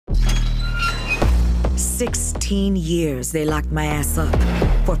16 years they locked my ass up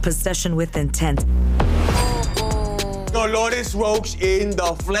for possession with intent. Dolores Roach in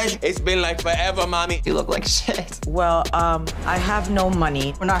the flesh. It's been like forever, mommy. You look like shit. Well, I have no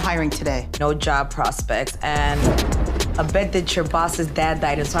money. We're not hiring today. No job prospects, and I bet that your boss's dad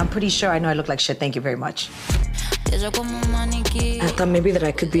died, and so I'm pretty sure I know I look like shit. Thank you very much. I thought maybe that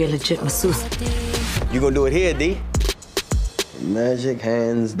I could be a legit masseuse. You gonna do it here, D? Magic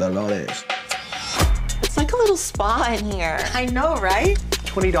hands, Dolores. It's like a little spa in here. I know, right?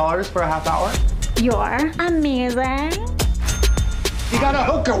 $20 for a half hour? You're amazing. You got a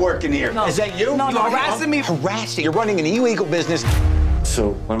hooker working here. No. Is that you? No, You're harassing me. Harassing? You're running an illegal business. So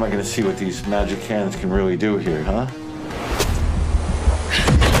when am I gonna see what these magic hands can really do here, huh?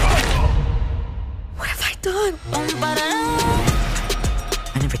 What have I done?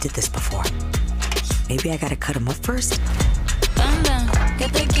 I never did this before. Maybe I gotta cut him up first?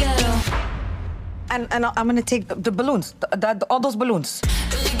 And I'm gonna take the balloons, all those balloons.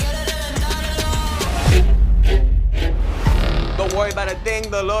 Don't worry about a thing,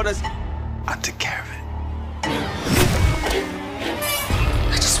 Dolores. I'll take care of it.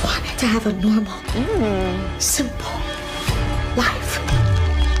 I just wanted to have a normal, simple life.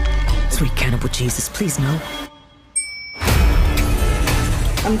 Sweet cannibal Jesus, please no.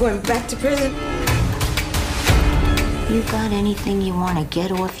 I'm going back to prison. You got anything you want to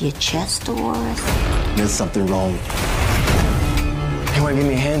get off your chest, Dolores? There's something wrong. You wanna give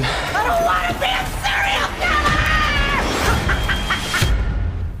me a hand? I don't want to be a serial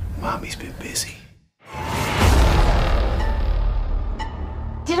killer! Mommy's been busy.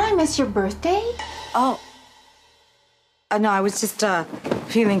 Did I miss your birthday? Oh. No, I was just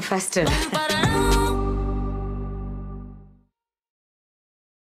feeling festive.